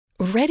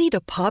Ready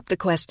to pop the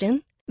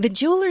question? The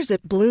jewelers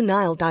at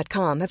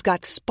BlueNile.com have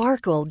got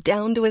sparkle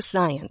down to a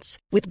science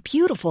with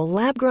beautiful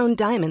lab-grown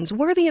diamonds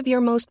worthy of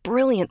your most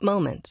brilliant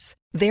moments.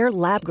 Their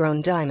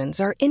lab-grown diamonds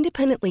are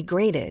independently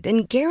graded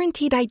and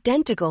guaranteed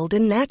identical to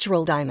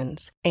natural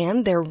diamonds,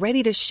 and they're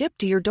ready to ship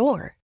to your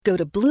door. Go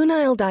to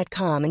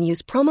BlueNile.com and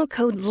use promo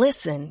code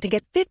LISTEN to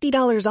get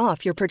 $50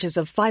 off your purchase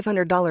of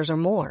 $500 or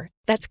more.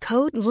 That's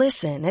code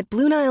LISTEN at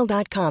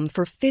BlueNile.com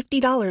for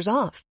 $50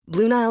 off.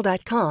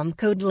 BlueNile.com,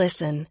 code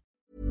LISTEN.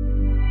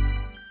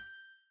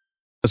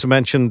 As I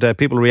mentioned,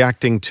 people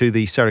reacting to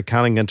the Sarah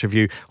Canning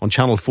interview on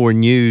Channel 4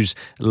 News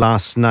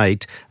last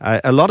night.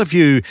 A lot of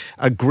you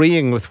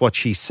agreeing with what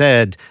she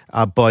said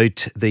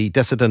about the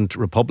dissident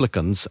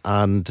Republicans.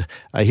 And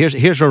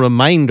here's a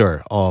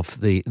reminder of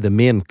the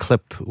main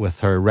clip with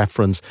her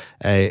reference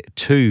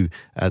to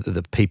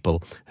the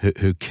people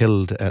who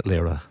killed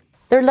Lyra.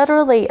 They're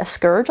literally a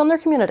scourge on their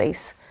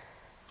communities.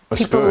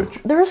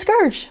 Scourge? They're a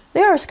scourge.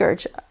 They are a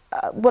scourge.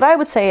 What I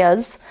would say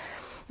is,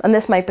 and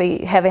this might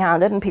be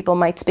heavy-handed and people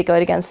might speak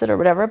out against it or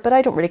whatever, but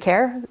I don't really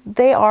care.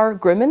 They are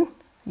grooming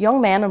young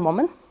men and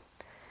women.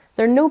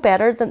 They're no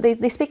better than,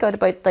 they speak out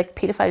about like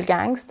paedophile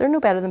gangs. They're no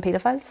better than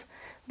paedophiles.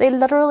 They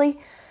literally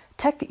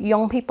take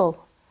young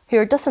people who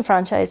are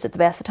disenfranchised at the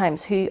best of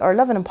times, who are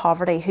living in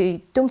poverty,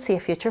 who don't see a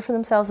future for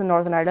themselves in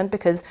Northern Ireland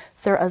because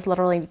there is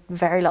literally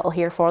very little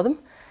here for them.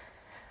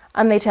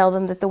 And they tell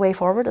them that the way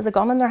forward is a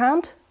gun in their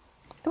hand.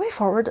 The way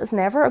forward is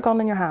never a gun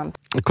in your hand.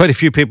 Quite a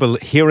few people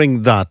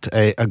hearing that,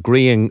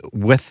 agreeing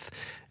with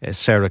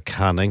Sarah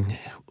Canning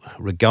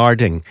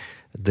regarding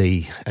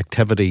the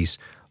activities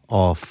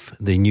of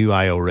the new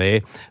IRA.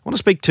 I want to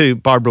speak to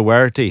Barbara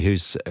Werty,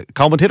 who's a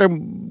commentator.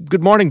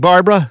 Good morning,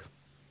 Barbara.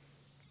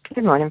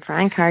 Good morning,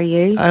 Frank. How are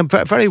you? I'm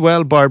very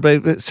well,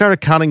 Barbara. Sarah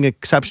Canning,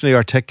 exceptionally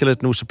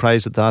articulate, no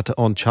surprise at that,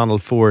 on Channel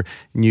 4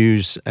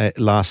 News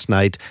last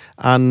night,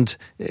 and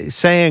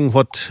saying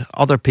what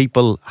other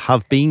people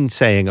have been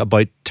saying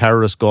about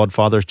terrorist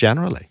godfathers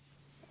generally.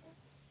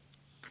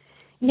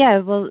 Yeah,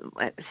 well,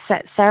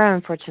 Sarah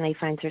unfortunately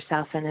finds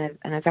herself in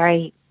a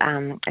very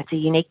it's a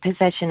unique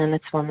position, and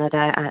it's one that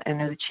I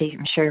know that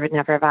I'm sure would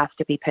never have asked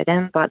to be put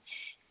in. But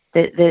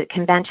the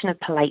convention of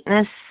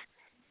politeness,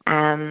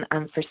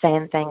 and for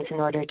saying things in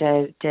order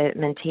to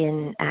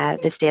maintain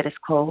the status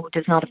quo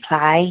does not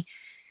apply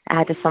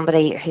to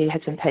somebody who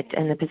has been put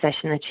in the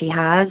position that she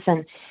has.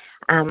 And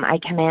I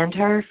commend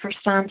her for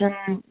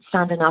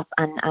standing up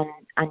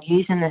and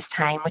using this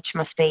time, which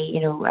must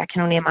be, I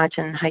can only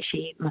imagine how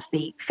she must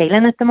be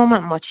feeling at the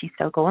moment and what she's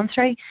still going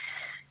through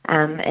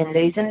in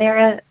losing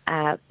Lyra,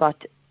 but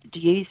to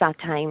use that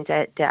time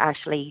to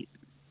actually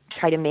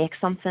try to make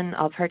something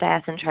of her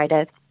death and try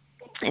to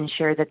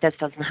ensure that this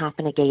doesn't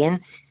happen again,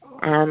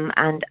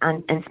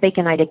 and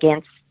speaking out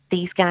against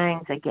these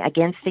gangs,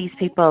 against these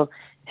people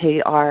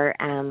who are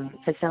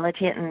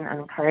facilitating and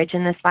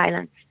encouraging this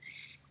violence,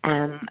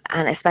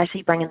 and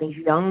especially bringing these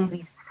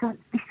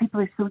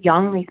people are so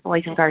young, these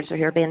boys and girls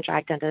who are being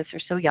dragged into this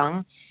are so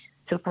young.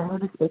 So for her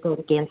to speak out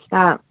against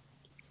that,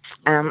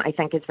 I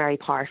think is very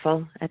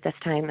powerful at this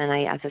time, and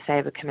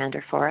I would commend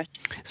her for it.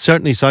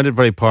 Certainly sounded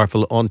very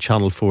powerful on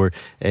Channel 4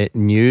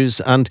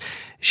 News, and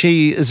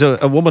she is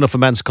a woman of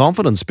immense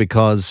confidence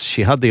because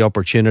she had the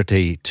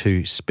opportunity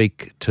to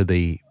speak to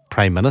the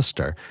Prime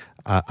Minister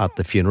at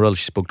the funeral.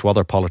 She spoke to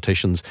other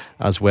politicians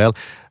as well.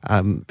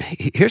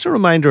 Here's a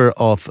reminder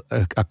of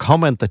a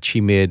comment that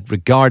she made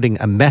regarding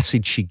a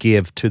message she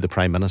gave to the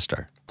Prime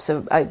Minister.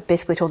 So I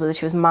basically told her that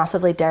she was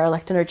massively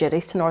derelict in her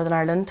duties to Northern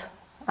Ireland.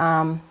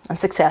 And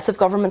successive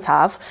governments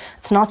have.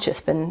 It's not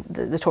just been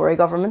the Tory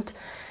government.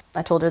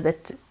 I told her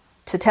that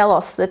to tell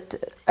us that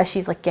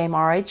issues like gay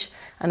marriage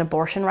and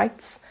abortion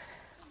rights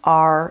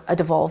are a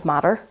devolved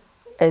matter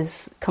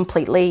is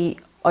completely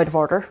out of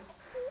order.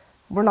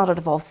 We're not a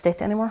devolved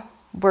state anymore.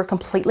 We're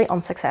completely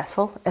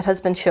unsuccessful. It has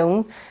been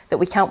shown that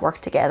we can't work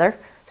together.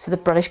 So the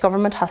British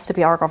government has to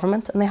be our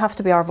government, and they have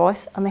to be our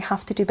voice, and they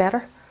have to do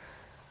better.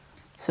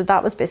 So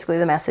that was basically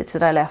the message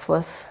that I left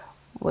with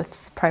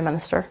the Prime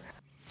Minister.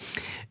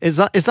 Is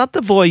that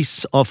the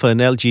voice of an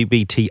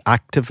LGBT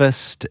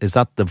activist? Is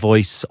that the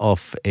voice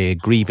of a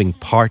grieving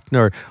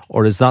partner?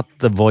 Or is that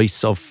the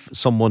voice of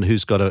someone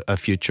who's got a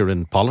future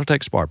in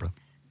politics, Barbara?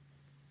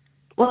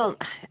 Well,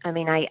 I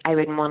mean, I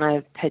wouldn't want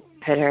to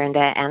put her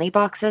into any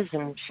boxes.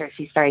 I'm sure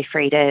she's very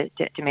free to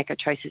make her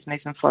choices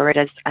moving forward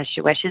as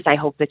she wishes. I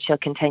hope that she'll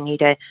continue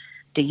to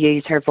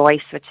use her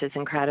voice, which is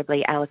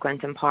incredibly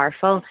eloquent and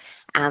powerful,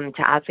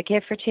 to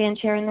advocate for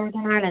change here in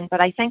Northern Ireland.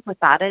 But I think what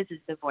that is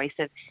the voice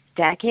of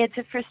decades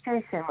of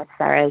frustration, which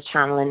Sarah is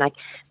channeling. Like,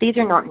 these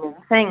are not new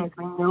things.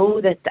 We know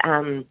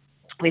that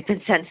we've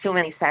been sent so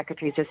many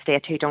secretaries of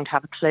state who don't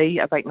have a clue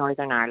about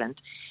Northern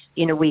Ireland.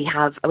 We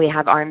have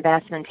our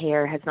investment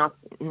here has not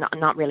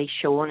really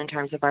shown in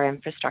terms of our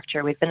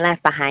infrastructure. We've been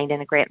left behind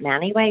in a great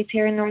many ways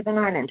here in Northern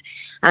Ireland.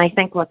 And I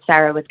think what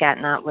Sarah was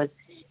getting at was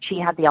she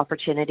had the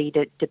opportunity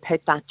to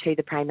put that to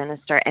the Prime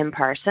Minister in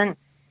person,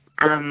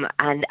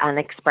 and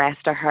express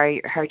to her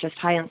just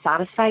how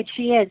unsatisfied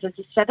she is as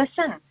a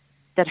citizen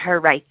that her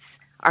rights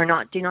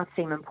do not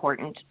seem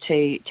important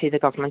to the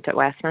government at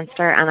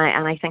Westminster,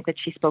 and I think that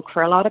she spoke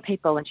for a lot of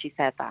people when she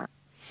said that.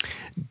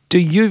 Do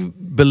you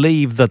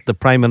believe that the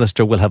Prime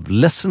Minister will have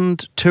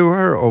listened to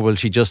her, or will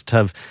she just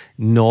have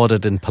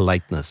nodded in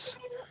politeness?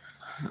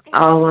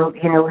 Oh, well,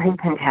 who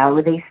can tell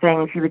with these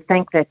things? You would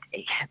think that,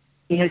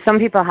 some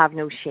people have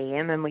no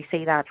shame, and we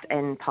see that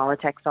in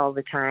politics all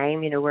the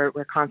time.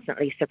 We're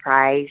constantly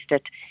surprised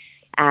at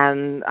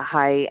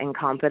how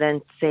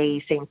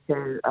incompetency seems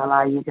to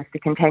allow you just to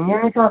continue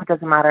in a job. It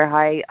doesn't matter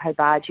how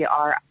bad you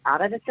are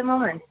at it at the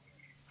moment.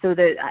 So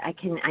that I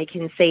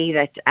can see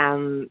that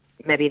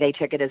maybe they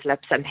took it as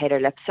and paid her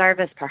lip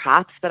service,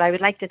 perhaps. But I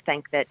would like to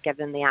think that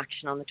given the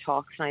action on the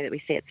talks now that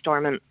we see at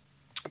Stormont,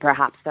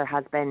 perhaps there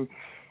has been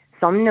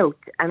some note.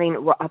 I mean,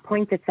 a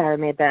point that Sarah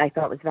made that I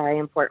thought was very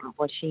important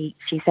was she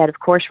said, of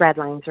course, red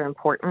lines are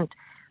important,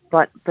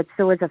 but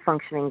so is a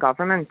functioning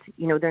government.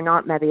 They're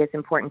not maybe as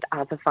important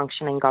as a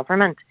functioning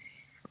government.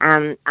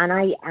 And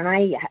I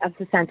have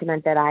the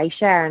sentiment that I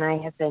share, and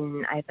I've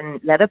been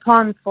lit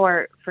upon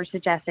for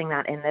suggesting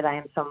that, in that I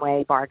am some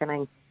way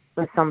bargaining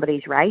with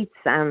somebody's rights.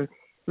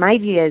 My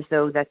view is,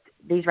 though, that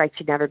these rights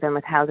should never have been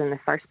withheld in the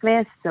first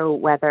place. So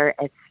whether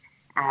it's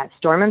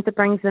Stormont that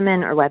brings them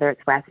in, or whether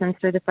it's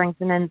Westminster that brings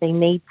them in, they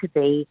need to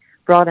be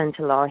brought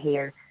into law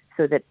here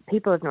so that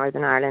people of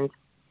Northern Ireland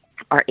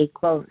are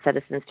equal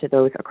citizens to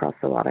those across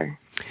the water.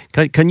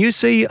 Can you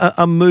see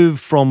a move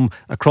from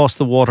across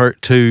the water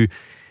to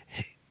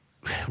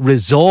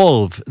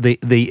resolve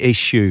the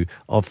issue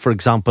of, for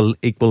example,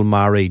 equal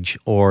marriage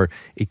or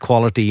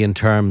equality in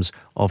terms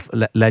of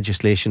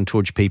legislation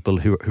towards people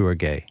who are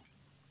gay?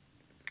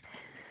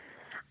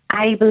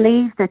 I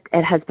believe that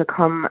it has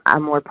become a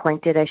more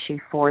pointed issue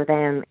for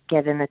them,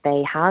 given that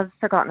they have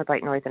forgotten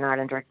about Northern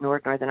Ireland or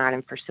ignored Northern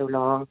Ireland for so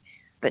long.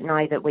 But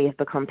now that we have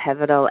become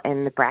pivotal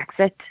in the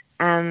Brexit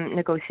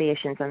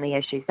negotiations and the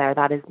issues there,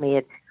 that has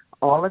made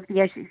all of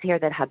the issues here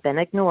that have been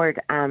ignored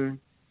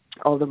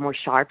all the more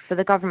sharp for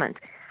the government.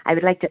 I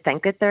would like to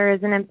think that there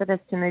is an impetus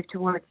to move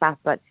towards that,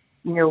 but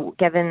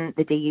given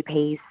the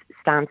DUP's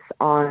stance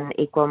on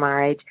equal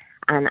marriage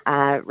and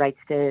rights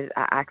to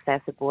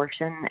access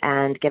abortion,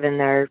 and given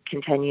their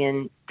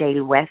continuing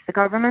deal with the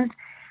government,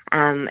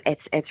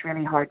 it's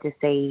really hard to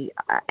see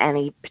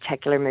any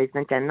particular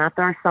movement in that.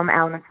 There are some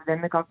elements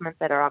within the government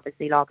that are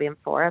obviously lobbying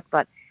for it,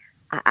 but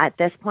at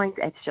this point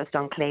it's just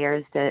unclear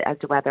as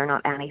to whether or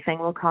not anything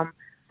will come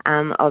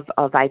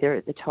of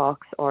either the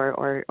talks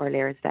or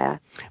Laoir's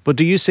death. But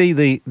do you see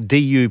the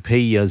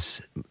DUP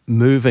as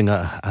moving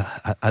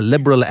a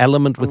liberal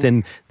element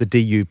within the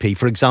DUP?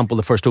 For example,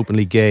 the first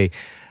openly gay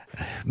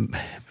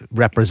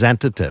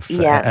representative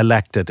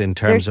elected in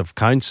terms of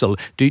council.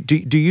 Do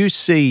you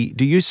see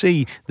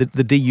the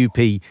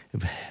DUP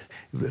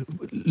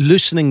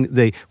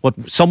loosening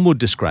what some would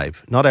describe,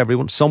 not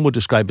everyone, some would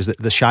describe as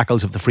the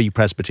shackles of the Free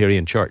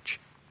Presbyterian Church?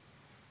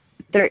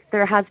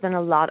 There has been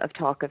a lot of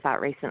talk of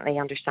that recently,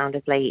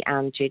 understandably,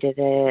 due to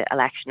the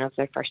election of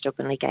their first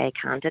openly gay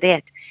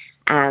candidate.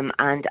 And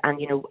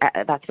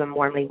that's been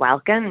warmly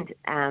welcomed,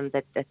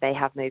 that they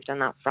have moved on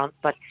that front.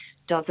 But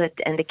does it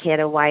indicate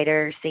a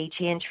wider sea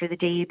change for the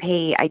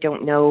DUP? I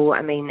don't know.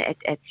 I mean,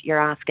 you're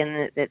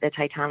asking the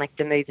Titanic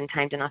to move in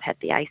time to not hit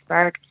the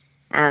iceberg.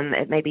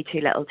 It may be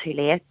too little too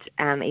late,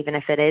 even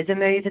if it is a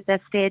move at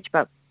this stage.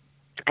 But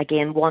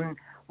again, one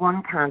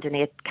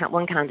candidate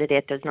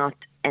does not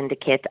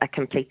indicate a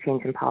complete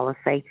change in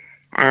policy.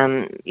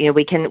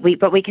 We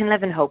can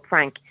live in hope,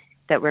 Frank,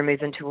 that we're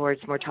moving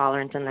towards more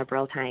tolerant and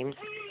liberal times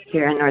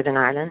here in Northern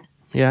Ireland.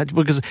 Yeah,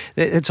 because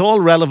it's all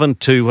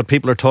relevant to what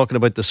people are talking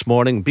about this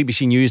morning.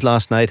 BBC News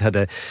last night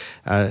had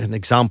an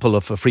example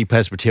of a Free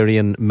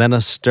Presbyterian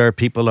minister.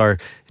 People are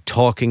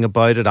talking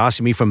about it,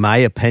 asking me for my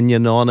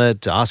opinion on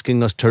it,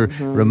 asking us to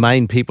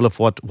remind people of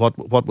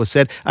what was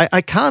said.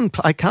 I can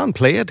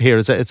play it here.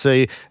 It's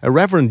a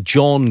Reverend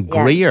John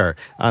Greer,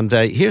 and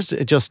here's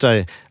just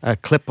a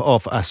clip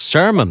of a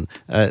sermon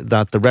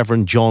that the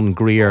Reverend John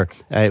Greer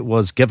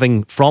was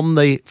giving from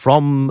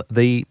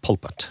the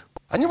pulpit.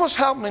 And you know what's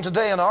happening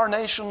today in our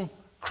nation?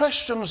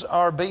 Christians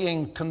are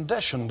being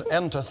conditioned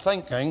into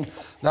thinking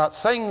that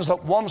things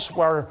that once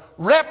were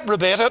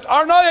reprobated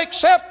are now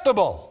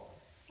acceptable.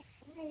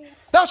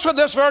 That's what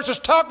this verse is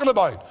talking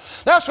about.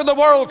 That's what the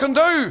world can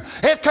do.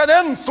 It can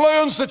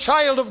influence the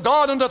child of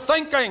God into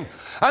thinking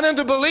and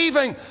into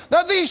believing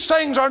that these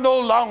things are no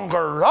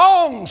longer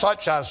wrong,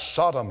 such as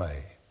sodomy.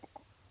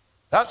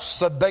 That's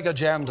the big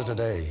agenda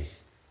today.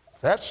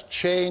 Let's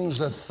change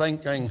the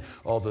thinking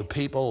of the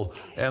people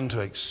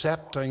into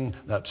accepting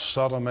that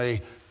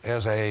sodomy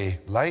is a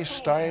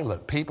lifestyle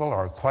that people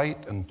are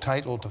quite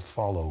entitled to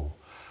follow.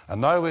 And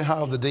now we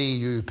have the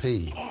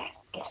DUP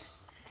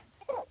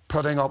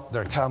putting up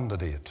their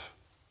candidate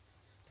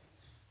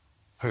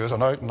who is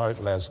an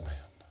out-and-out lesbian.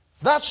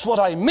 That's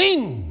what I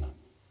mean.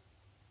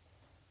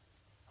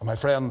 And my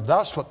friend,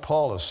 that's what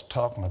Paul is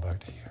talking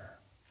about here.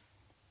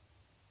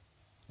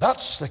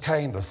 That's the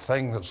kind of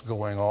thing that's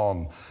going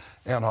on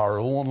in our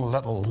own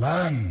little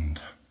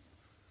land.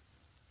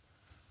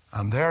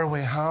 And there we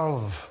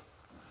have,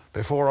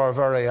 before our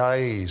very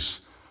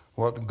eyes,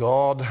 what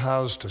God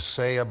has to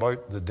say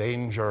about the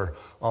danger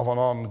of an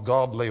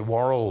ungodly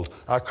world,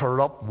 a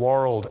corrupt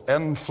world,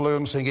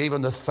 influencing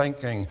even the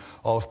thinking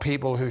of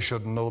people who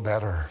should know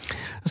better.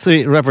 That's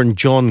the Reverend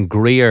John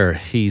Greer.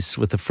 He's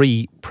with the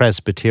Free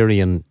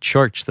Presbyterian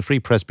Church. The Free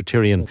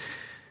Presbyterian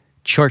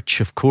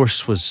Church, of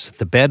course, was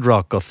the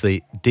bedrock of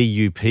the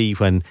DUP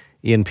when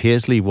Ian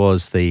Paisley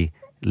was the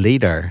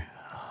leader.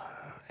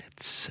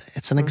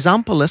 It's an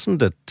example,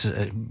 isn't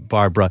it,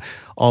 Barbara,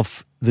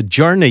 of the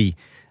journey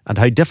and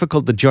how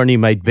difficult the journey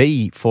might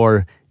be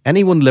for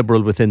anyone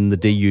liberal within the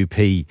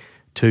DUP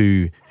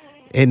to,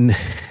 in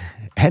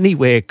any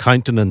way,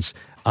 countenance,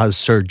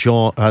 as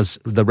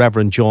the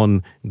Reverend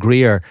John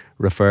Greer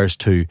refers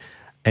to,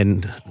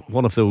 in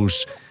one of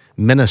those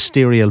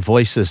ministerial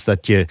voices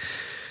that you,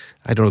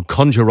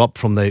 conjure up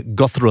from the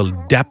guttural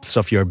depths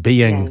of your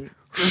being.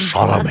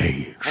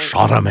 Sodomy.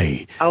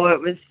 Oh,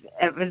 it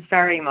was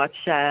very much,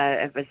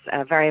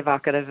 very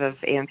evocative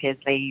of Ian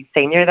Paisley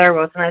Senior there,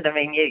 wasn't it? I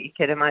mean, you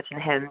could imagine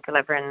him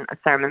delivering a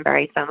sermon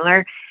very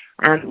similar.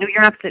 No,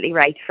 you're absolutely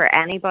right. For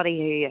anybody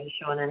who has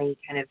shown any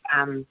kind of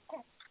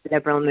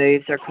liberal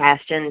moves or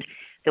questioned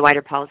the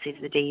wider policies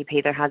of the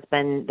DUP,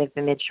 they've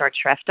been made short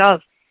shrift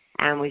of.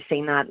 And we've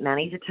seen that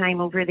many a time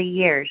over the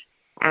years.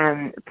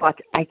 But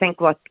I think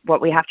what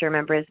we have to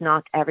remember is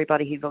not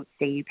everybody who votes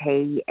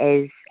DUP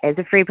is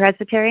a Free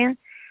Presbyterian.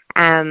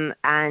 And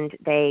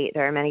there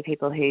are many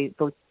people who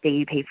vote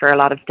DUP for a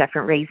lot of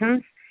different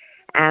reasons.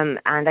 And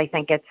I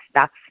think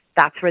that's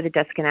where the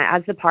disconnect,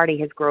 as the party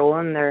has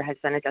grown, there has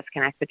been a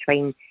disconnect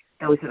between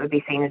those that would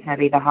be seen as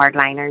maybe the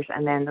hardliners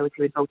and then those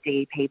who would vote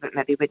DUP but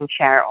maybe wouldn't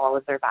share all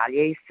of their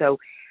values. So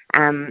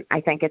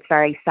I think it's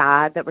very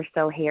sad that we're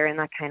still hearing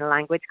that kind of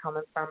language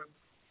coming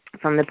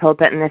from the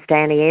pulpit in this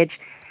day and age,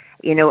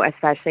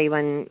 especially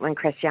when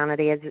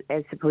Christianity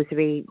is supposed to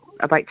be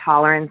about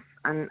tolerance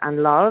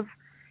and love.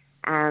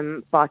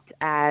 But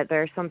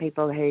there are some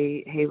people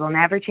who will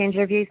never change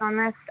their views on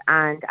this,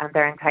 and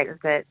they're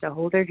entitled to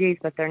hold their views,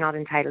 but they're not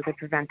entitled to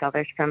prevent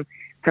others from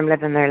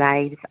living their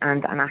lives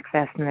and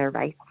accessing their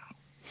rights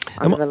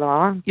under the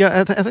law.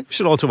 Yeah, I think we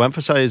should also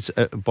emphasise,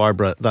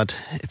 Barbara, that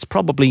it's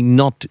probably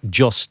not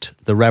just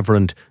the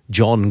Reverend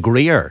John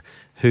Greer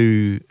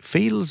who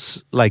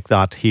feels like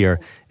that here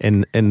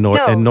in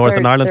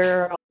Northern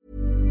Ireland.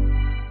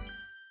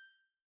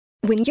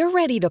 When you're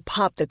ready to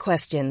pop the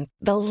question,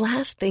 the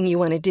last thing you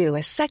want to do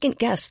is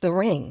second-guess the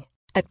ring.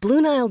 At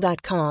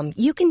BlueNile.com,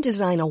 you can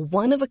design a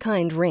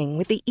one-of-a-kind ring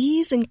with the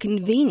ease and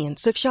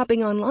convenience of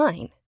shopping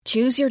online.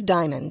 Choose your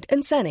diamond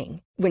and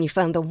setting. When you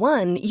find the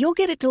one, you'll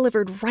get it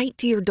delivered right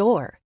to your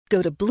door.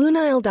 Go to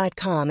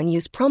BlueNile.com and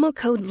use promo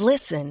code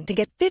LISTEN to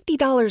get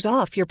 $50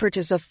 off your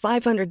purchase of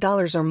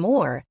 $500 or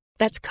more.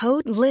 That's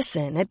code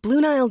LISTEN at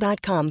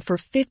BlueNile.com for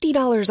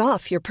 $50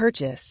 off your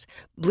purchase.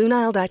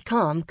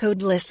 BlueNile.com,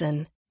 code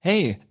LISTEN.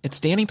 Hey,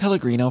 it's Danny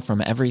Pellegrino from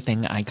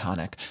Everything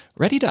Iconic.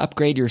 Ready to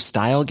upgrade your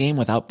style game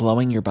without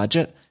blowing your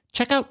budget?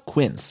 Check out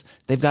Quince.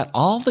 They've got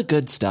all the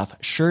good stuff,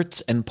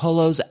 shirts and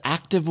polos,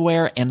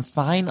 activewear, and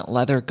fine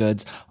leather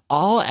goods,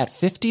 all at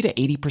 50 to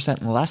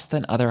 80% less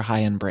than other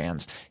high-end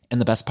brands. And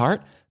the best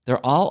part?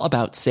 They're all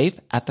about safe,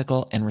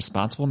 ethical, and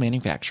responsible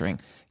manufacturing.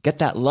 Get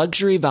that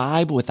luxury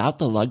vibe without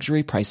the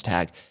luxury price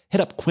tag.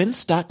 Hit up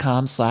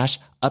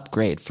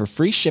quince.com/upgrade for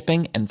free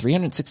shipping and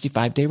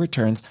 365-day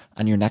returns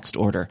on your next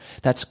order.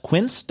 That's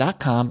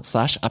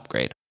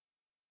quince.com/upgrade.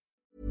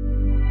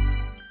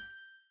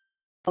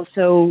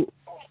 Also,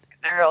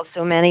 there are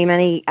also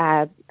many,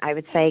 I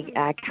would say,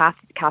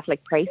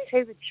 Catholic priests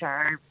who would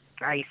share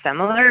very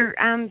similar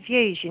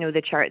views.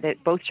 That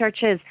both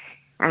churches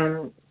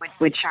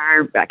would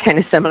share a kind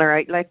of similar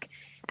outlook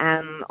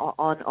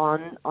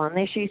on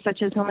issues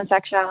such as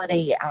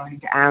homosexuality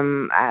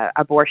and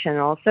abortion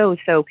also.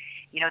 So,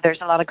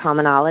 there's a lot of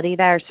commonality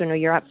there. So, no,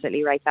 you're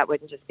absolutely right. That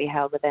wouldn't just be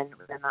held within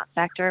that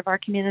sector of our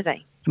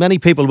community. Many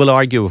people will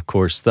argue, of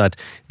course, that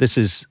this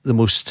is the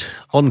most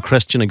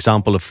unchristian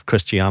example of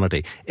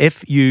Christianity.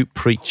 If you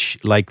preach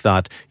like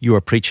that, you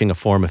are preaching a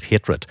form of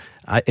hatred.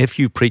 If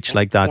you preach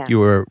like that,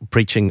 you are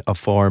preaching a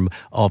form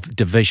of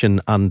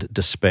division and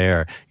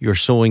despair. You're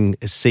sowing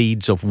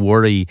seeds of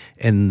worry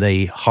in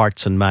the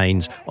hearts and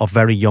minds of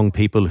very young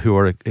people who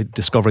are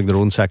discovering their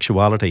own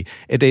sexuality.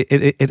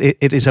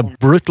 It is a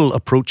brutal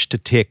approach to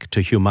take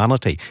to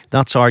humanity.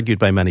 That's argued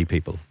by many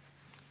people.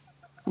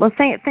 Well,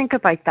 think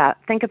about that.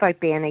 Think about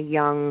being a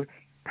young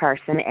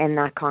person in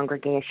that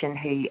congregation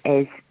who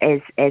is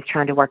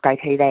trying to work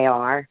out who they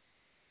are.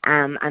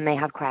 And they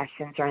have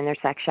questions around their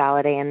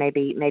sexuality and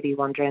maybe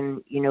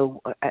wondering, who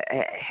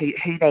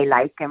they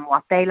like and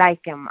what they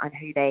like and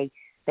who they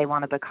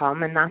want to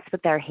become. And that's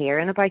what they're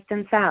hearing about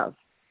themselves.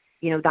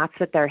 That's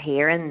what they're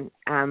hearing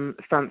from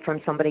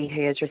somebody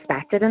who is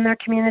respected in their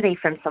community,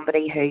 from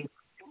somebody who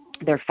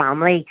their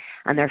family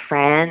and their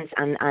friends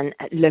and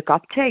look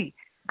up to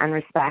and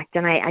respect.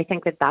 And I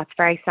think that's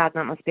very sad,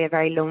 and that must be a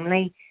very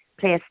lonely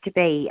place to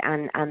be,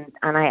 and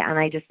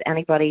I just,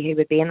 anybody who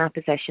would be in that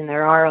position,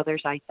 there are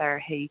others out there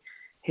who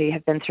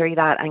have been through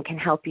that and can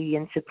help you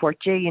and support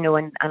you,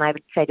 and I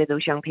would say to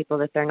those young people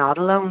that they're not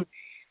alone.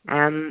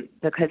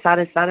 because that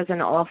is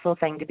an awful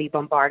thing to be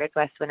bombarded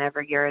with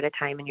whenever you're at a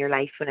time in your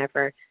life,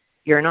 whenever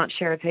you're not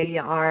sure of who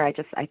you are.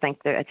 I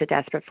think that it's a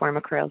desperate form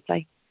of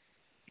cruelty.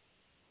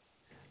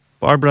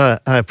 Barbara,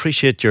 I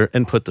appreciate your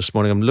input this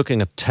morning. I'm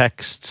looking at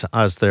texts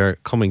as they're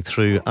coming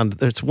through, and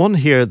there's one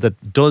here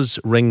that does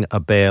ring a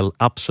bell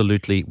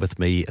absolutely with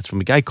me. It's from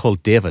a guy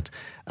called David,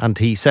 and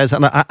he says,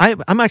 and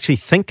I'm actually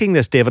thinking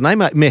this, David,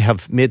 and I may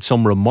have made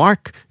some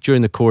remark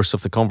during the course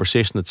of the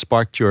conversation that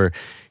sparked your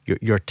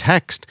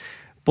text,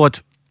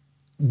 but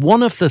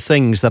one of the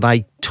things that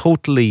I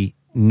totally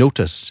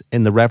notice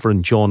in the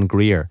Reverend John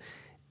Greer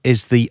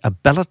is the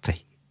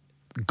ability,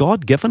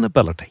 God-given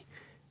ability,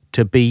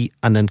 to be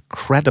an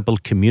incredible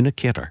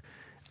communicator.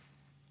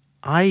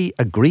 I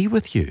agree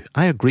with you.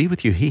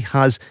 He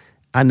has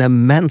an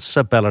immense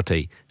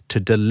ability to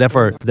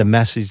deliver the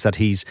message that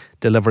he's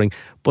delivering.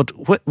 But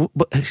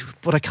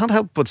I can't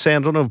help but say, I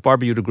don't know if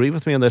Barbara you'd agree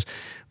with me on this,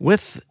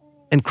 with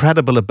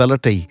incredible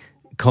ability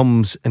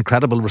comes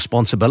incredible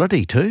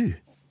responsibility too.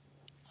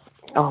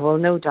 Oh, well,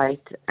 no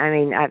doubt. I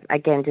mean,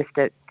 again, just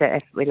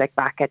if we look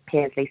back at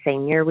Paisley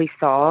Senior, we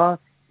saw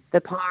the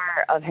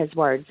power of his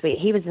words.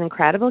 He was an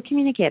incredible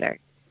communicator.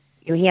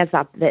 He has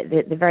that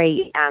the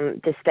very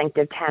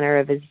distinctive tenor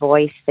of his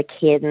voice, the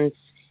cadence,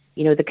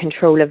 the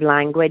control of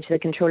language, the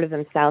control of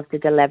himself to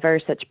deliver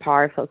such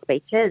powerful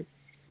speeches.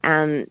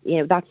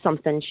 That's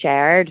something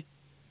shared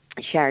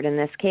in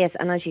this case.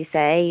 And as you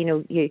say,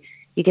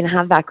 you can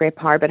have that great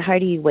power, but how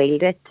do you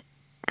wield it?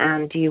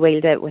 Do you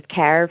wield it with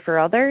care for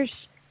others?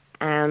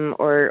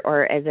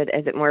 Or is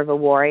it more of a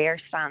warrior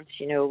stance,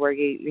 where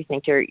you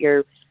think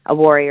you're a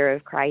warrior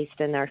of Christ,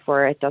 and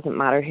therefore it doesn't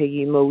matter who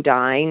you mow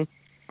down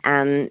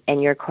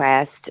in your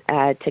quest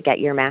to get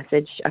your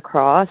message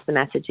across, the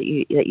message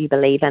that you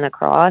believe in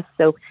across.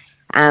 So,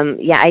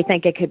 I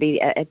think it could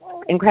be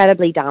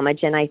incredibly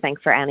damaging, I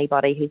think, for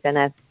anybody who's in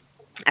a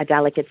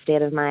delicate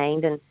state of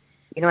mind. And,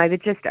 I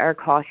would just urge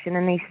caution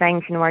in these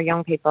things. Our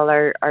young people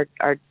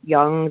are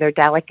young, they're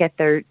delicate,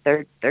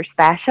 they're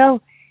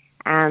special.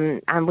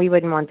 And we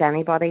wouldn't want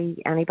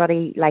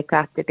anybody like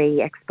that to be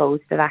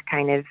exposed to that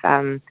kind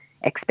of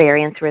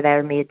experience where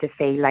they're made to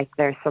feel like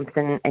there's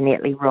something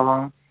innately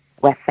wrong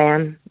with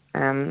them.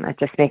 It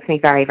just makes me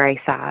very, very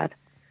sad.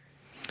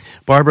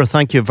 Barbara,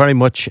 thank you very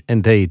much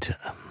indeed.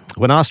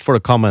 When asked for a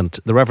comment,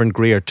 the Reverend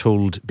Greer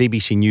told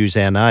BBC News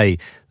NI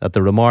that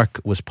the remark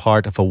was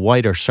part of a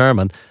wider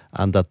sermon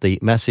and that the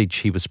message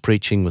he was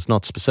preaching was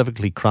not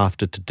specifically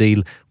crafted to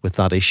deal with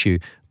that issue,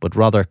 but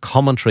rather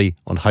commentary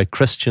on how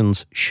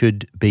Christians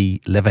should be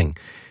living.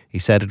 He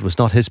said it was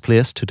not his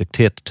place to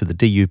dictate to the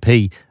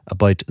DUP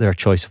about their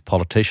choice of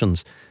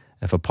politicians.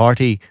 If a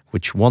party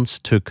which once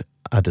took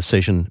a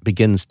decision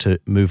begins to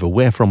move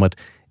away from it,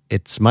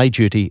 it's my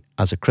duty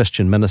as a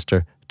Christian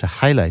minister to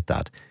highlight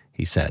that,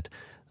 he said.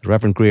 The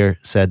Reverend Greer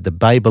said the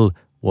Bible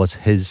was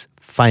his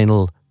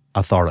final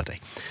authority.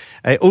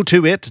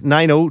 028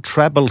 90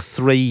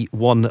 333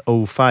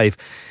 105.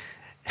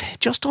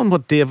 Just on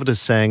what David is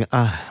saying,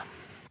 I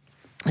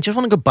just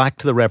want to go back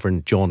to the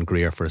Reverend John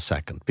Greer for a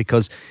second,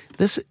 because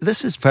this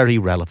is very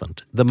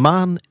relevant. The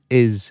man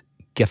is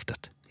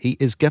gifted. He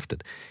is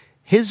gifted.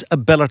 His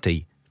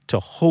ability to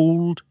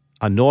hold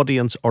an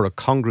audience or a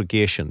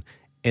congregation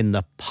in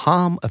the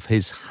palm of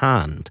his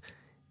hand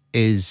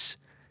is...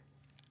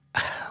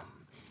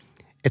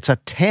 It's a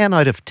 10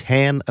 out of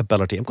 10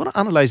 ability. I'm going to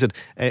analyse it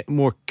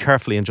more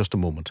carefully in just a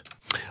moment.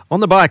 On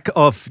the back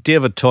of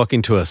David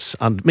talking to us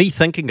and me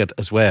thinking it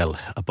as well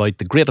about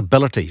the great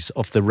abilities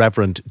of the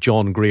Reverend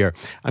John Greer,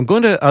 I'm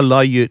going to allow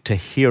you to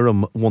hear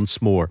him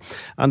once more.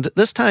 And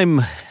this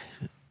time,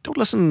 don't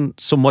listen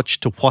so much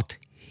to what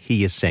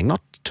he is saying,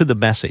 not to the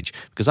message,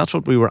 because that's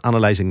what we were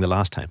analysing the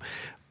last time,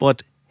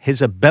 but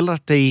his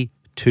ability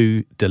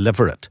to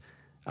deliver it.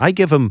 I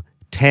give him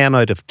 10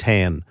 out of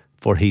 10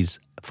 for his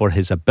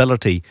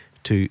ability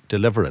to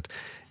deliver it.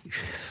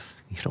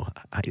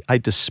 I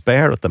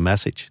despair at the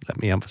message. Let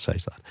me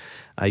emphasise that.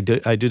 I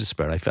do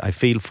despair. I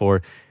feel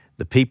for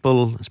the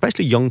people,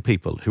 especially young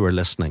people who are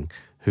listening,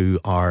 who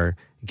are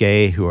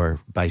gay, who are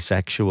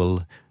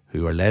bisexual,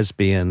 who are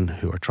lesbian,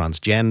 who are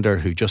transgender,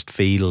 who just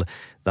feel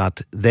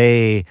that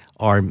they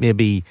are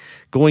maybe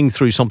going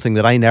through something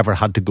that I never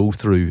had to go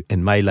through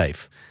in my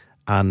life.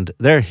 And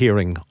they're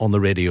hearing on the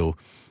radio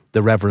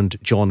the Reverend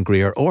John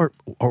Greer, or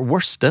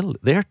worse still,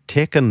 they're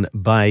taken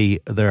by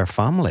their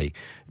family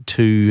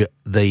to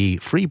the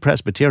Free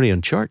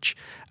Presbyterian Church,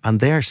 and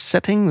they're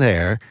sitting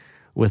there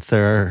with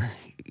their,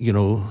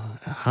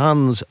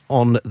 hands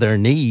on their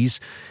knees,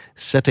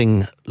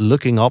 sitting,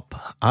 looking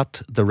up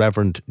at the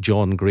Reverend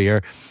John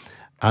Greer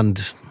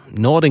and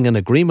nodding in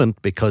agreement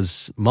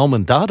because Mum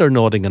and Dad are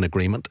nodding in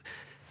agreement.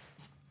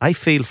 I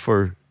feel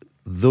for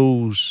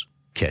those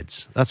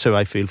kids. That's who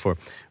I feel for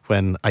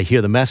when I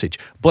hear the message.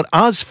 But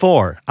as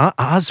for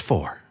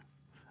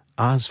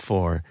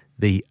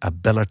the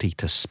ability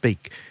to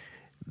speak,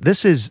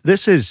 this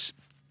is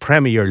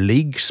Premier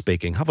League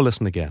speaking. Have a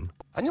listen again.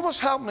 And you know what's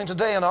happening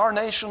today in our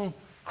nation?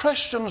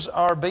 Christians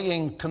are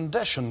being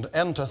conditioned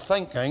into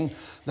thinking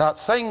that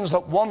things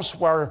that once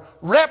were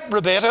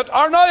reprobated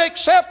are now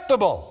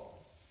acceptable.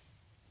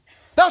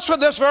 That's what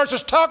this verse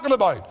is talking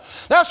about.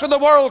 That's what the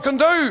world can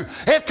do.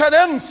 It can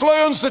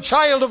influence the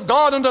child of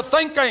God into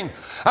thinking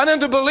and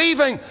into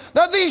believing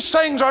that these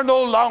things are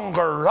no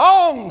longer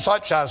wrong,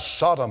 such as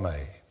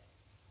sodomy.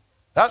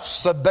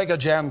 That's the big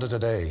agenda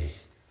today.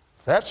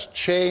 Let's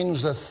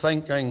change the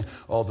thinking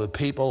of the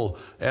people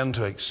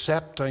into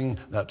accepting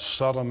that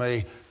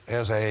sodomy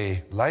is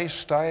a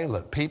lifestyle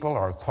that people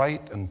are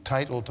quite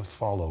entitled to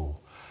follow.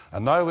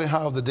 And now we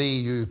have the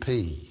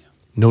DUP.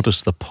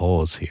 Notice the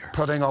pause here.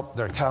 Putting up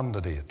their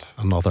candidate.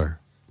 Another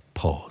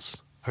pause.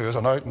 Who is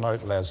an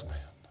out-and-out lesbian.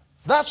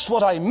 That's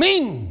what I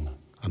mean.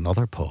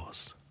 Another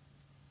pause.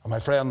 And my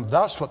friend,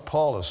 that's what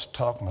Paul is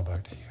talking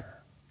about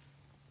here.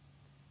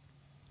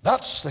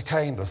 That's the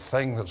kind of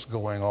thing that's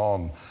going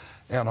on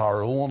in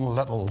our own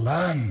little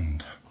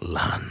land.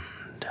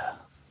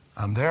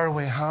 And there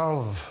we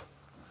have,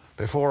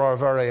 before our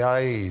very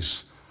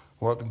eyes,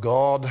 what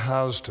God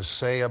has to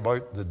say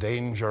about the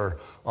danger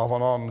of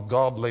an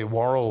ungodly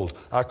world,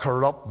 a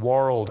corrupt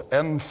world,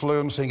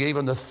 influencing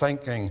even the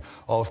thinking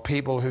of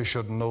people who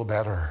should know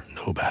better.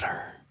 Know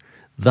better.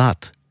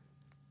 That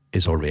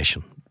is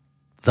oration.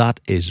 That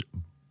is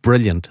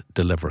brilliant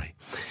delivery.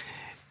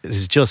 It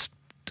is just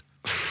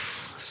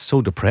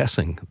so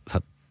depressing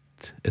that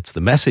it's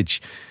the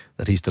message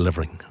that he's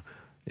delivering.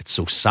 It's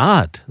so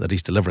sad that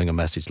he's delivering a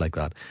message like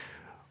that.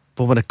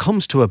 But when it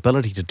comes to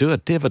ability to do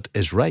it, David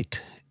is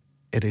right.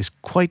 It is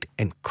quite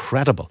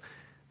incredible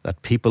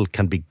that people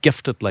can be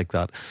gifted like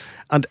that.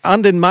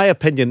 And in my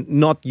opinion,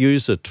 not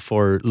use it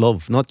for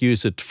love, not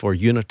use it for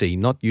unity,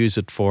 not use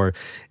it for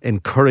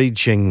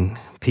encouraging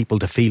people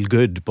to feel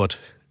good, but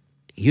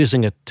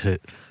using it to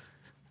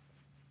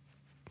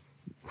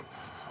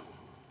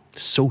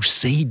sow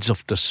seeds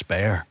of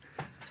despair.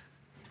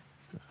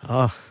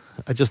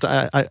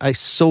 I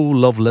so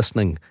love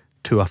listening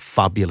to a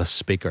fabulous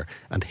speaker,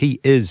 and he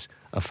is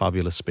a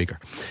fabulous speaker.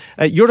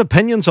 Your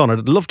opinions on it,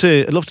 I'd love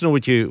to know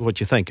what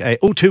you think.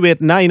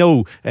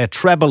 02890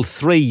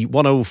 333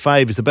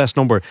 105 is the best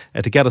number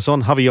to get us on.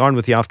 Have a yarn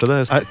with you after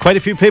this. Quite a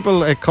few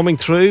people coming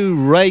through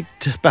right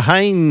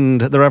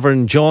behind the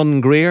Reverend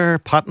John Greer,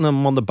 patting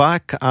him on the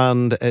back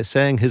and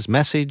saying his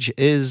message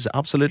is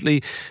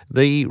absolutely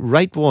the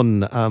right one.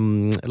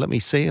 Let me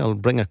see, I'll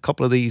bring a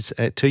couple of these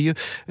to you.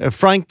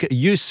 Frank,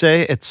 you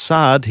say it's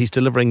sad he's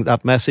delivering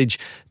that message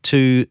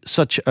to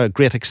such a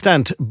great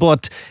extent,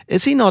 but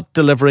is he not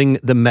delivering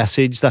the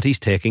message that he's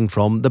taking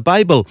from the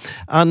Bible?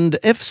 And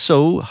if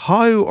so,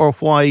 how or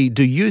why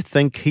do you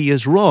think he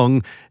is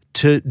wrong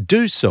to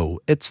do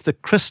so? It's the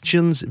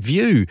Christian's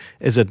view,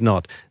 is it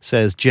not?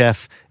 Says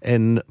Jeff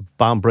in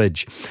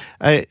Banbridge.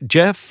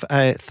 Jeff,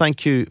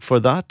 thank you for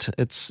that.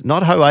 It's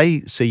not how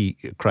I see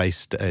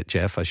Christ,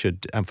 Jeff, I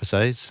should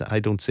emphasise. I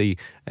don't see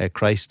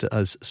Christ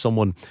as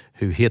someone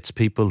who hates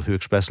people who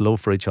express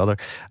love for each other.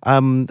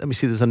 Let me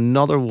see, there's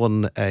another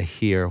one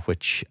here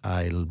which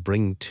I'll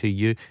bring to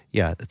you.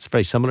 Yeah, it's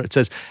very similar. It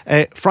says,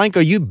 Frank,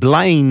 are you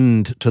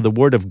blind to the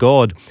Word of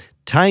God?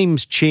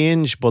 Times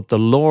change, but the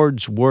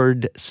Lord's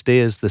word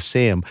stays the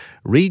same.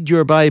 Read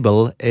your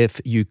Bible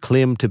if you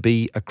claim to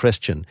be a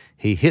Christian.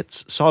 He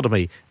hates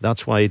sodomy.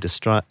 That's why he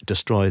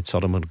destroyed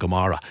Sodom and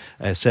Gomorrah,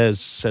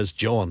 says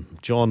John.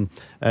 John,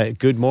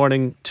 good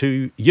morning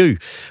to you.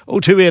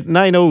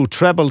 02890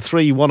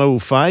 333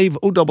 105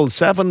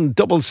 077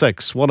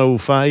 66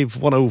 105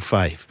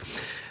 105.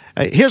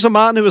 Here's a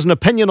man who has an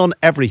opinion on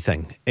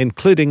everything,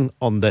 including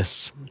on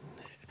this.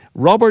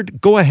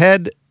 Robert, go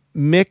ahead.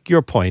 Make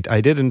your point.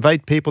 I did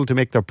invite people to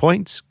make their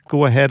points.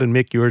 Go ahead and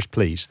make yours,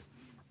 please.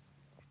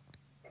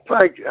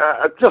 Frank,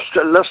 just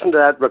listen to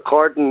that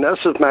recording. This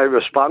is my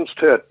response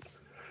to it.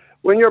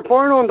 When you're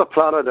born on the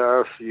planet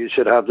Earth, you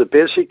should have the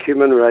basic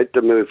human right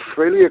to move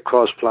freely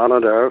across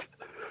planet Earth.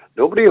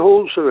 Nobody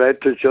holds the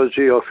right to judge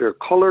you of your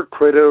colour,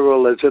 creed,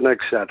 religion,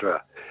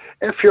 etc.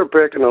 If you're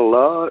breaking a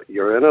law,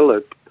 you're in a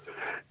loop.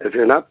 If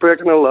you're not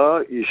breaking a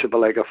law, you should be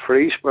like a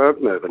free spirit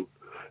moving.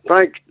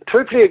 Frank,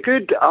 truthfully,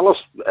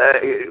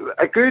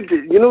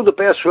 the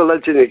best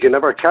religion you can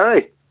ever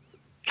carry.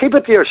 Keep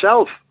it to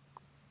yourself.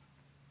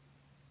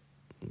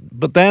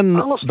 But then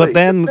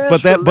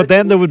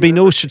there would be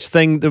no such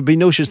thing. There would be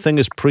no such thing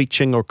as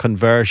preaching or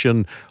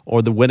conversion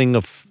or the winning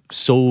of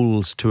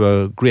souls to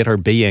a greater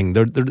being.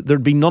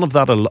 There'd be none of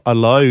that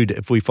allowed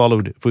if we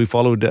followed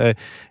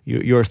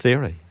your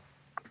theory.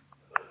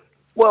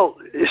 Well,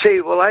 you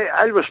see,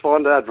 I'll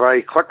respond to that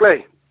very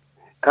quickly.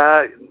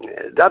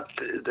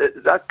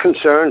 That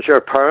concerns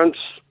your parents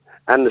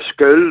and the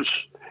schools.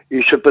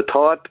 You should be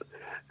taught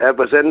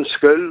within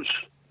schools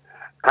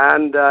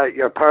and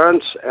your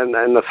parents and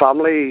the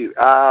family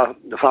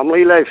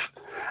life.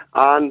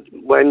 And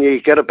when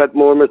you get a bit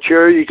more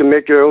mature, you can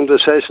make your own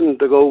decision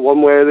to go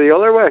one way or the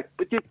other way.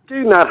 But you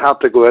do not have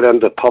to go out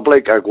into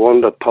public or go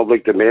into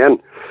public domain.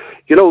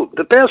 You know,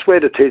 the best way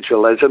to teach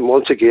religion,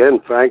 once again,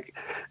 Frank,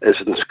 is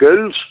in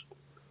schools.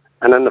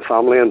 and in the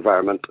family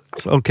environment.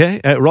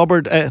 Okay,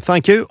 Robert,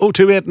 thank you.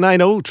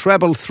 02890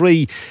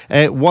 333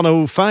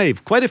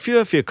 105. Quite a few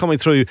of you coming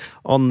through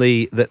on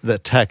the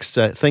text.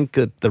 I think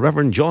that the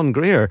Reverend John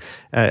Greer,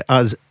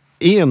 as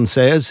Ian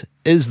says,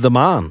 is the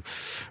man.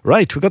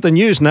 Right, we've got the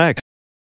news next.